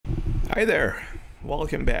Hi there,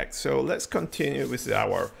 welcome back. So let's continue with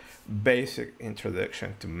our basic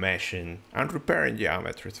introduction to meshing and repairing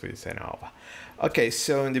geometries with Ennova. Okay,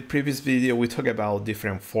 so in the previous video we talked about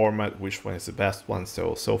different format, which one is the best one.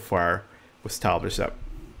 So far we established that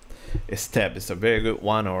Step is a very good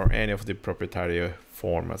one, or any of the proprietary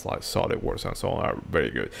formats like SolidWorks and so on are very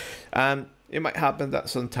good. And it might happen that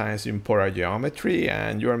sometimes you import a geometry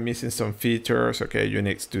and you are missing some features. Okay, you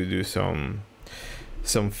need to do some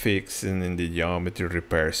fixing in the geometry,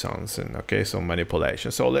 repair something, okay, some manipulation.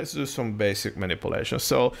 So let's do some basic manipulation.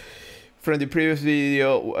 So from the previous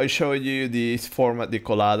video I showed you this format, the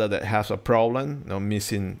colada, that has a problem,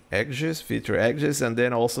 missing edges, feature edges, and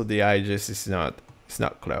then also the edges is not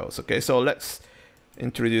close. Okay, so let's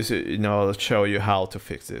introduce it, show you how to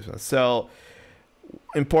fix this one. So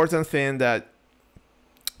important thing that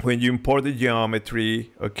when you import the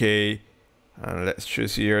geometry, okay, and let's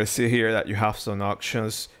choose here, see here that you have some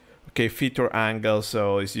options. Okay, feature angle.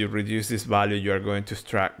 So as you reduce this value, you are going to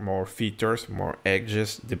extract more features, more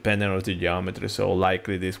edges, depending on the geometry. So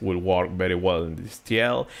likely this will work very well in this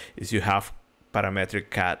TL. If you have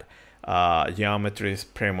parametric CAD geometries,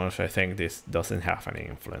 pretty much I think this doesn't have any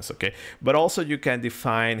influence. Okay, but also you can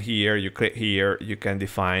define here, you click here, you can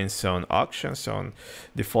define some options, some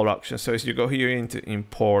default options. So as you go here into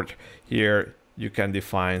import here, you can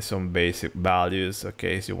define some basic values,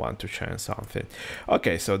 okay, if you want to change something.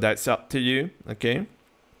 Okay, so that's up to you. Okay,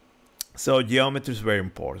 so geometry is very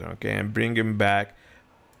important. Okay, and bringing back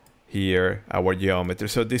here our geometry.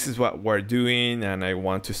 So this is what we're doing, and I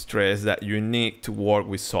want to stress that you need to work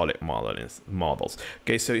with solid models.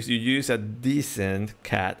 Okay, so if you use a decent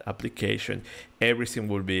CAD application, everything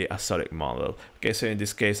will be a solid model. Okay, so in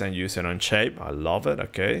this case I'm using Onshape. I love it.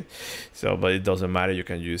 Okay, so but it doesn't matter, you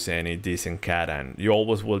can use any decent CAD and you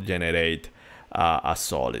always will generate a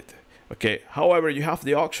solid. Okay, however, you have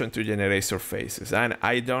the option to generate surfaces, and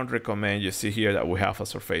I don't recommend, you see here that we have a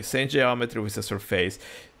surface, same geometry with a surface.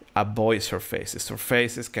 Avoid surfaces.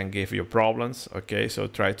 Surfaces can give you problems. Okay, so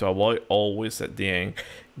try to avoid, always at the end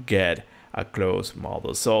get a closed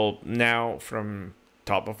model. So now from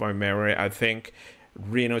top of my memory, I think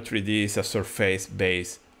Rhino 3D is a surface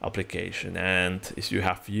based application, and if you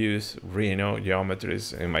have used Rhino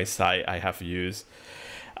geometries in my site, I have used,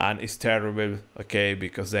 and it's terrible, okay,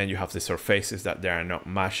 because then you have the surfaces that they are not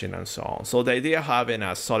matching and so on. So the idea of having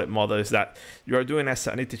a solid model is that you are doing a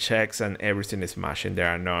sanity checks and everything is matching. There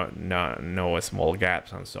are no small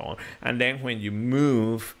gaps and so on. And then when you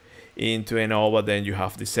move into Ennova, then you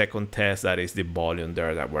have the second test, that is the volume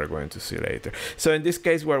there that we're going to see later. So in this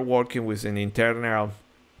case, we're working with an internal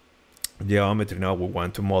geometry. Now we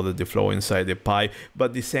want to model the flow inside the pipe,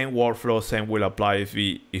 but the same workflow same will apply if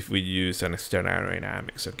we use an external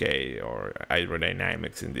aerodynamics, okay, or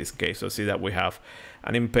aerodynamics in this case. So see that we have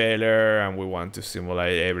an impeller and we want to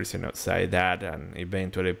simulate everything outside that, and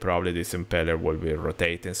eventually probably this impeller will be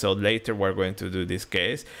rotating. So later we're going to do this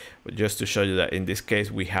case, but just to show you that in this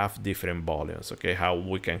case we have different volumes, okay, how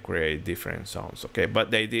we can create different zones. Okay,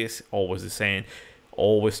 but the idea is always the same.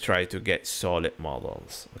 Always try to get solid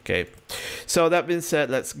models. Okay, so that being said,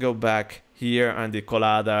 let's go back here on the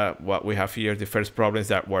colada. What we have here, the first problem is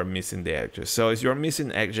that we're missing the edges. So if you're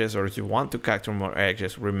missing edges, or if you want to capture more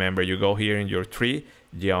edges, remember you go here in your tree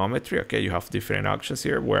geometry. Okay, you have different options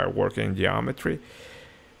here. We're working in geometry,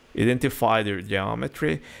 identify the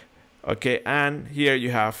geometry. Okay, and here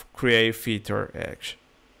you have create feature edge.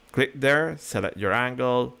 Click there, select your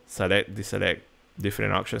angle, deselect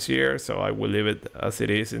different options here. So I will leave it as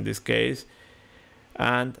it is in this case,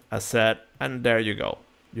 and asset, and there you go.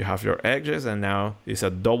 You have your edges, and now it's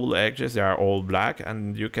a double edges. They are all black,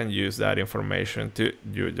 and you can use that information to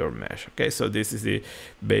do your mesh. Okay, so this is the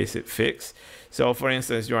basic fix. So for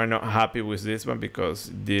instance, you are not happy with this one because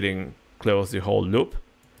it didn't close the whole loop.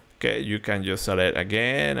 Okay, you can just select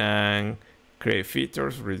again and create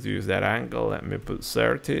features, reduce that angle. Let me put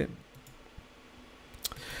 30.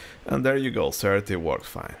 And there you go, 30 works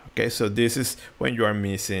fine. Okay, so this is when you are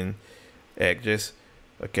missing edges,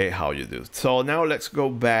 okay, how you do. So now let's go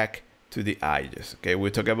back to the edges. Okay,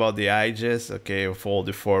 we talk about the edges, okay, of all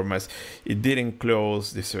the formats. It didn't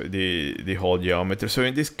close the whole geometry. So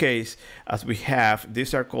in this case, as we have,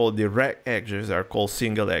 these are called direct edges, are called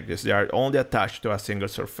single edges. They are only attached to a single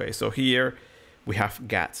surface. So here we have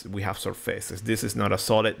gaps, we have surfaces. This is not a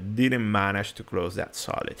solid, didn't manage to close that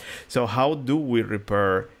solid. So how do we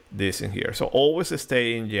repair this in here? So always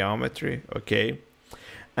stay in geometry, okay,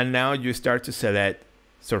 and now you start to select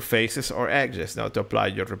surfaces or edges now to apply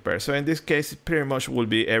your repair. So in this case, it pretty much will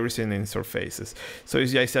be everything in surfaces. So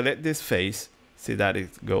if I select this face, see that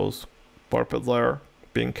it goes purple there,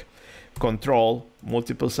 pink, Control,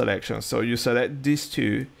 multiple selections. So you select these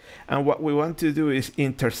two, and what we want to do is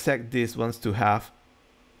intersect these ones to have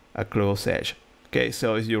a close edge. Okay,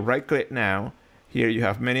 so if you right click now, here you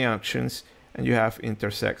have many options and you have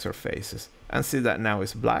intersect surfaces, and see that now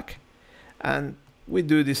it's black. And we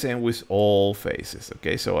do the same with all faces.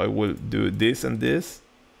 Okay, so I will do this and this,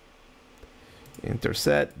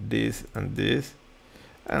 intersect this and this,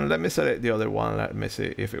 and let me select the other one. Let me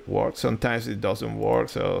see if it works. Sometimes it doesn't work,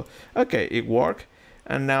 so okay, it worked.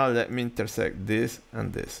 And now let me intersect this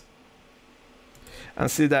and this,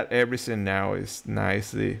 and see that everything now is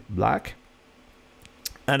nicely black.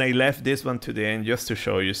 And I left this one to the end just to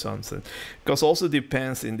show you something, because also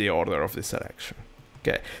depends in the order of the selection.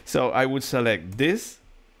 Okay, so I would select this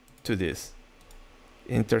to this,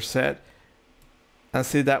 intersect, and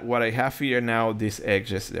see that what I have here now, these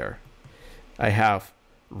edges there. I have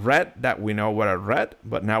red, that we know what are red,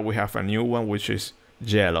 but now we have a new one which is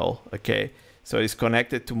yellow. Okay, so it's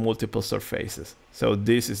connected to multiple surfaces. So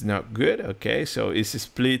this is not good. Okay, so it's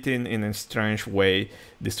splitting in a strange way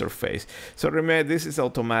the surface. So remember, this is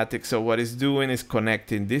automatic. So what it's doing is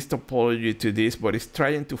connecting this topology to this, but it's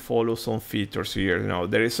trying to follow some features here. You know,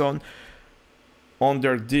 there is some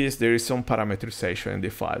under this, there is some parameterization in the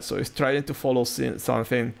file. So it's trying to follow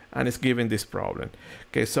something, and it's giving this problem.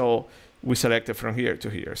 Okay, so we select it from here to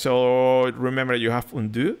here. So remember, you have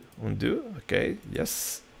undo. Okay,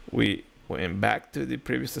 yes, we went back to the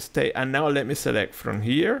previous state, and now let me select from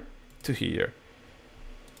here to here,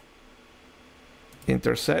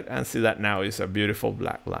 intersect, and see that now is a beautiful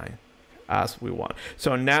black line as we want.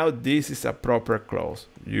 So now this is a proper close.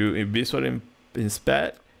 You visually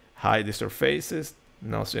inspect, hide the surfaces,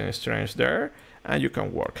 nothing strange there, and you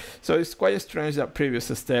can work. So it's quite strange, that previous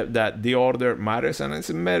step, that the order matters, and it's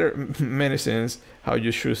many things, how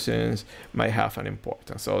you choose things might have an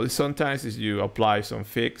importance. So sometimes if you apply some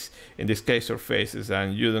fix, in this case surfaces,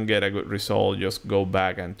 and you don't get a good result, just go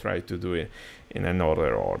back and try to do it in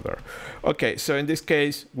another order. Okay, so in this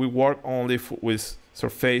case we work only with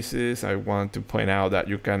surfaces. I want to point out that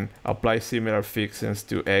you can apply similar fixings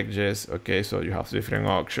to edges. Okay, so you have different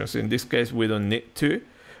options. In this case we don't need to.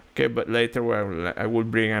 Okay, but later I will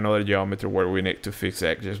bring another geometry where we need to fix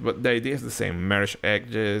edges, but the idea is the same: merge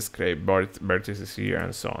edges, create vertices here,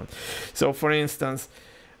 and so on. So for instance,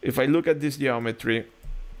 if I look at this geometry,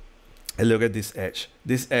 I look at this edge.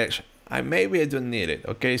 Maybe I don't need it.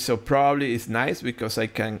 Okay, so probably it's nice because I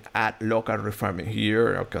can add local refinement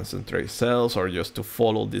here, or concentrate cells, or just to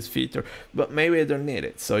follow this feature, but maybe I don't need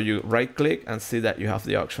it. So you right click and see that you have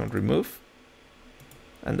the option remove,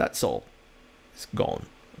 and that's all, it's gone.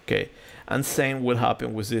 Okay, and same will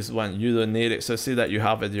happen with this one. You don't need it, so see that you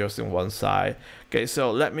have it just in one side. Okay,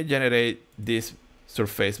 so let me generate this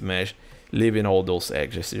surface mesh, leaving all those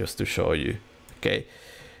edges just to show you. Okay,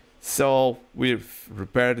 so we've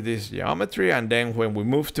repaired this geometry, and then when we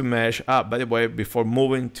move to mesh, by the way, before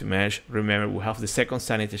moving to mesh, remember we have the second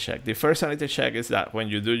sanity check. The first sanity check is that when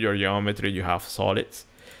you do your geometry, you have solids.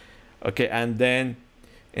 Okay, and then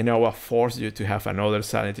Ennova force you to have another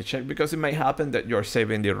sanity check, because it might happen that you're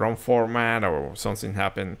saving the wrong format, or something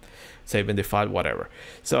happened, saving the file, whatever.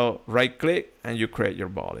 So right click and you create your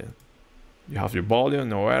volume. You have your volume,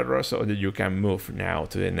 no error, so that you can move now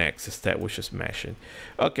to the next step, which is meshing.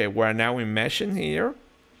 Okay, we're now in meshing here,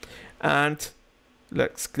 and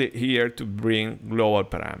let's click here to bring global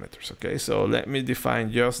parameters. Okay, so let me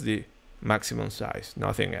define just the maximum size,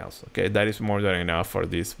 nothing else. Okay, that is more than enough for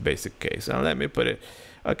this basic case, and let me put it.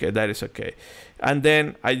 Okay, that is okay. And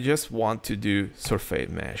then I just want to do surface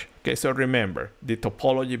mesh. Okay, so remember the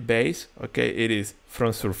topology base. Okay, it is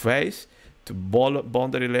from surface to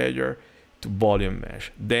boundary layer to volume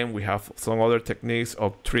mesh. Then we have some other techniques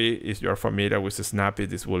of three. If you're familiar with the snappy,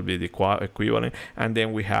 this will be the equivalent. And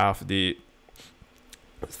then we have the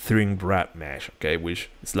string wrap mesh. Okay,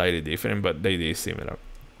 which is slightly different, but they are similar.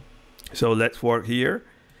 So let's work here,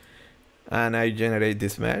 and I generate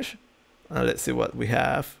this mesh. And let's see what we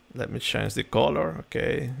have. Let me change the color.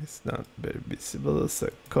 Okay, it's not very visible. So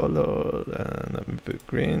color, and let me put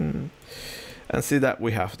green, and see that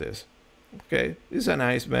we have this. Okay, it's a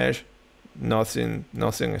nice mesh. Nothing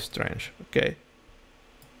strange. Okay,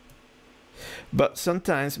 but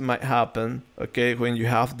sometimes it might happen. Okay, when you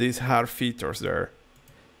have these hard features there,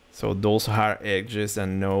 so those hard edges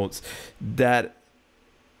and nodes, that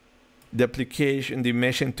the application, the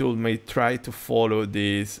meshing tool may try to follow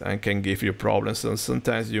this and can give you problems, and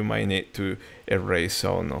sometimes you might need to erase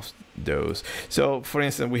some of those. So for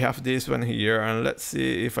instance, we have this one here, and let's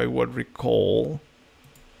see if I would recall.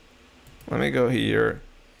 Let me go here,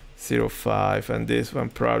 0.5, and this one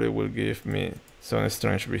probably will give me some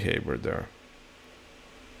strange behavior there.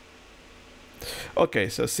 Okay,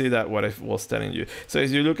 so see that what I was telling you. So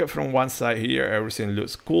as you look at from one side here, everything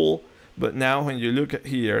looks cool. But now when you look at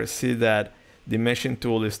here, see that the meshing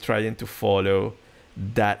tool is trying to follow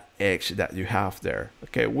that edge that you have there.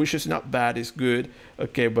 Okay, which is not bad, it's good.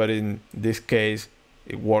 Okay, but in this case,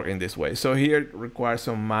 it worked in this way. So here it requires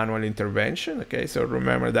some manual intervention. Okay, so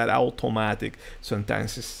remember that automatic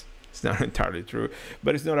sometimes it's not entirely true,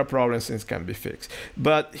 but it's not a problem since it can be fixed.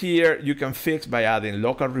 But here you can fix by adding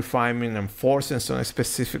local refinement and forcing some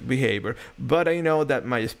specific behavior. But I know that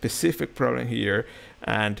my specific problem here,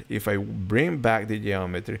 and if I bring back the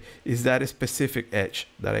geometry, is that a specific edge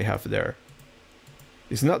that I have there.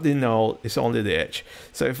 It's not the node, it's only the edge.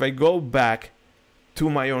 So if I go back to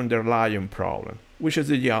my underlying problem, which is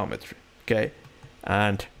the geometry, okay,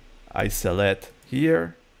 and I select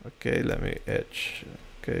here, okay, let me edge,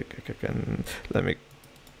 okay, let me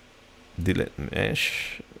delete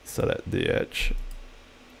mesh, select the edge,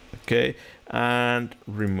 okay, and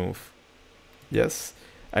remove. Yes,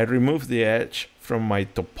 I remove the edge from my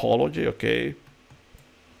topology, okay,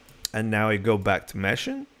 and now I go back to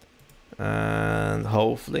meshing, and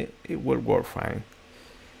hopefully it will work fine.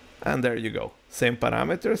 And there you go, same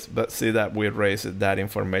parameters, but see that we erased that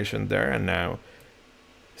information there, and now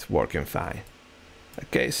it's working fine.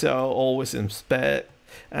 Okay, so always inspect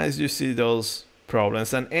as you see those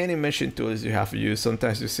problems, and any meshing tools you have used,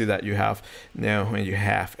 sometimes you see that you have now when you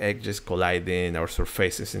have edges colliding or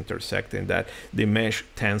surfaces intersecting, that the mesh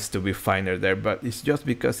tends to be finer there, but it's just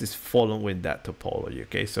because it's following that topology.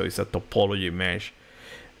 Okay, so it's a topology mesh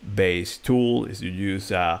based tool. Is you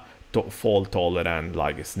use a fault tolerant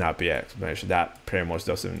like a snappy X mesh, that pretty much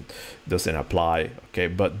doesn't apply. Okay,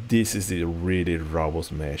 but this is the really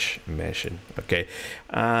robust meshing. Okay,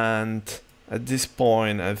 and at this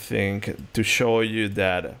point, I think to show you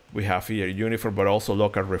that we have here uniform but also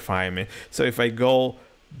local refinement. So if I go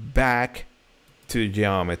back to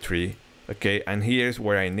geometry, okay, and here's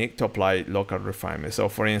where I need to apply local refinement. So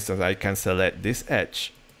for instance, I can select this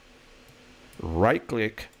edge, right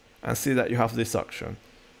click, and see that you have this option.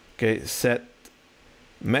 Okay, set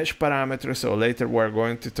mesh parameters. So later we're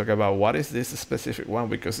going to talk about what is this specific one,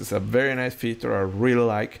 because it's a very nice feature I really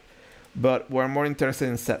like, but we're more interested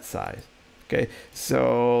in set size. Okay,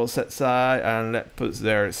 so set size, and let's put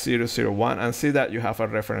there 001, and see that you have a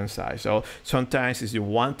reference size. So sometimes if you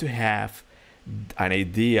want to have an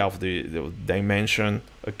idea of the dimension,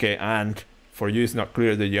 okay, and for you it's not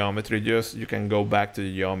clear the geometry, just you can go back to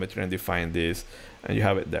the geometry and define this, and you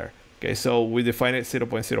have it there. Okay, so we define it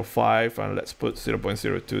 0.05, and let's put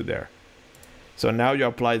 0.02 there. So now you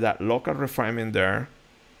apply that local refinement there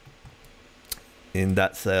in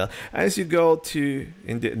that cell. As you go to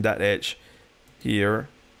in that edge here,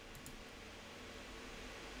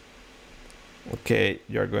 okay,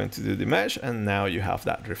 you're going to do the mesh, and now you have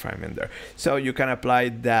that refinement there. So you can apply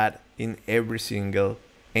that in every single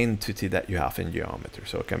entity that you have in geometry.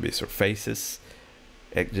 So it can be surfaces,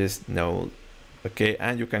 edges, node, okay,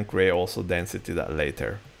 and you can create also density that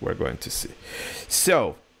later we're going to see.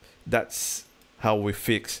 So that's how we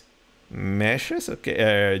fix meshes,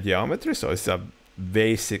 okay, geometry. So it's a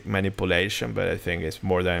basic manipulation, but I think it's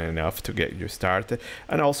more than enough to get you started.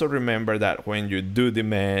 And also remember that when you do the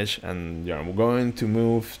mesh and you're going to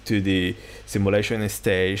move to the simulation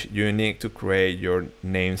stage, you need to create your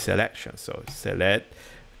name selection. So select,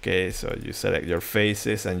 okay, so you select your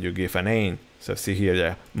faces and you give a name. So see here,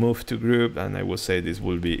 yeah, move to group, and I will say this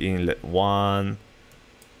will be inlet 1,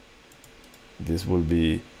 this will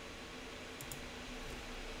be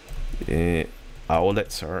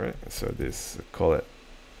outlet, sorry, so this, call it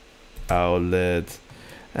outlet,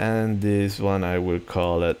 and this one I will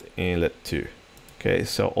call it inlet 2. Okay,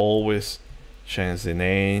 so always change the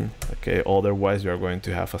name. Okay, otherwise you are going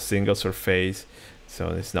to have a single surface, so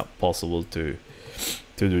it's not possible to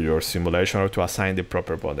do your simulation or to assign the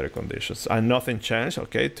proper boundary conditions. And nothing changed.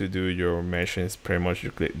 Okay, to do your meshing is pretty much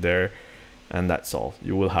you click there, and that's all.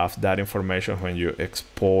 You will have that information when you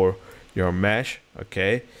export your mesh.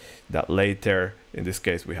 Okay, that later, in this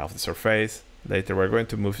case we have the surface, later we're going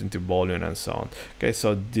to move into volume and so on. Okay,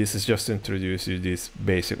 so this is just to introduce you this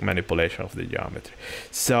basic manipulation of the geometry.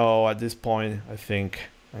 So at this point I think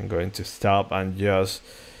I'm going to stop, and just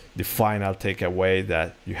the final takeaway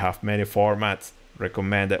that you have many formats.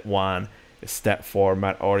 Recommended one, step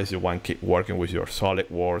format, or if you want to keep working with your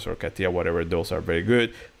SolidWorks or CATIA, whatever, those are very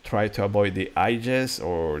good. Try to avoid the IGES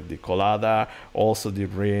or the Collada, also the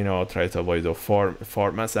Rhino, try to avoid those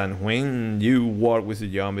formats. And when you work with the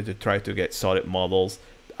geometry, try to get solid models,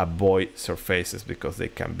 avoid surfaces because they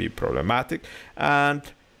can be problematic. And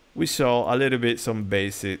we saw a little bit some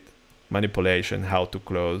basic manipulation, how to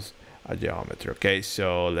close a geometry. Okay,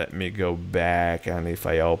 so let me go back, and if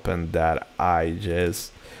I open that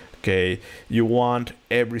IGES, okay, you want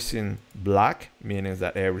everything black, meaning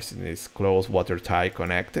that everything is close, watertight,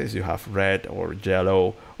 connected. You have red or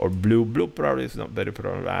yellow or blue. Blue probably is not very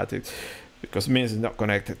problematic because it means it's not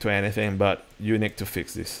connected to anything, but you need to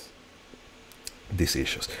fix these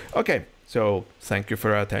issues. Okay, so thank you for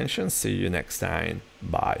your attention. See you next time.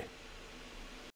 Bye.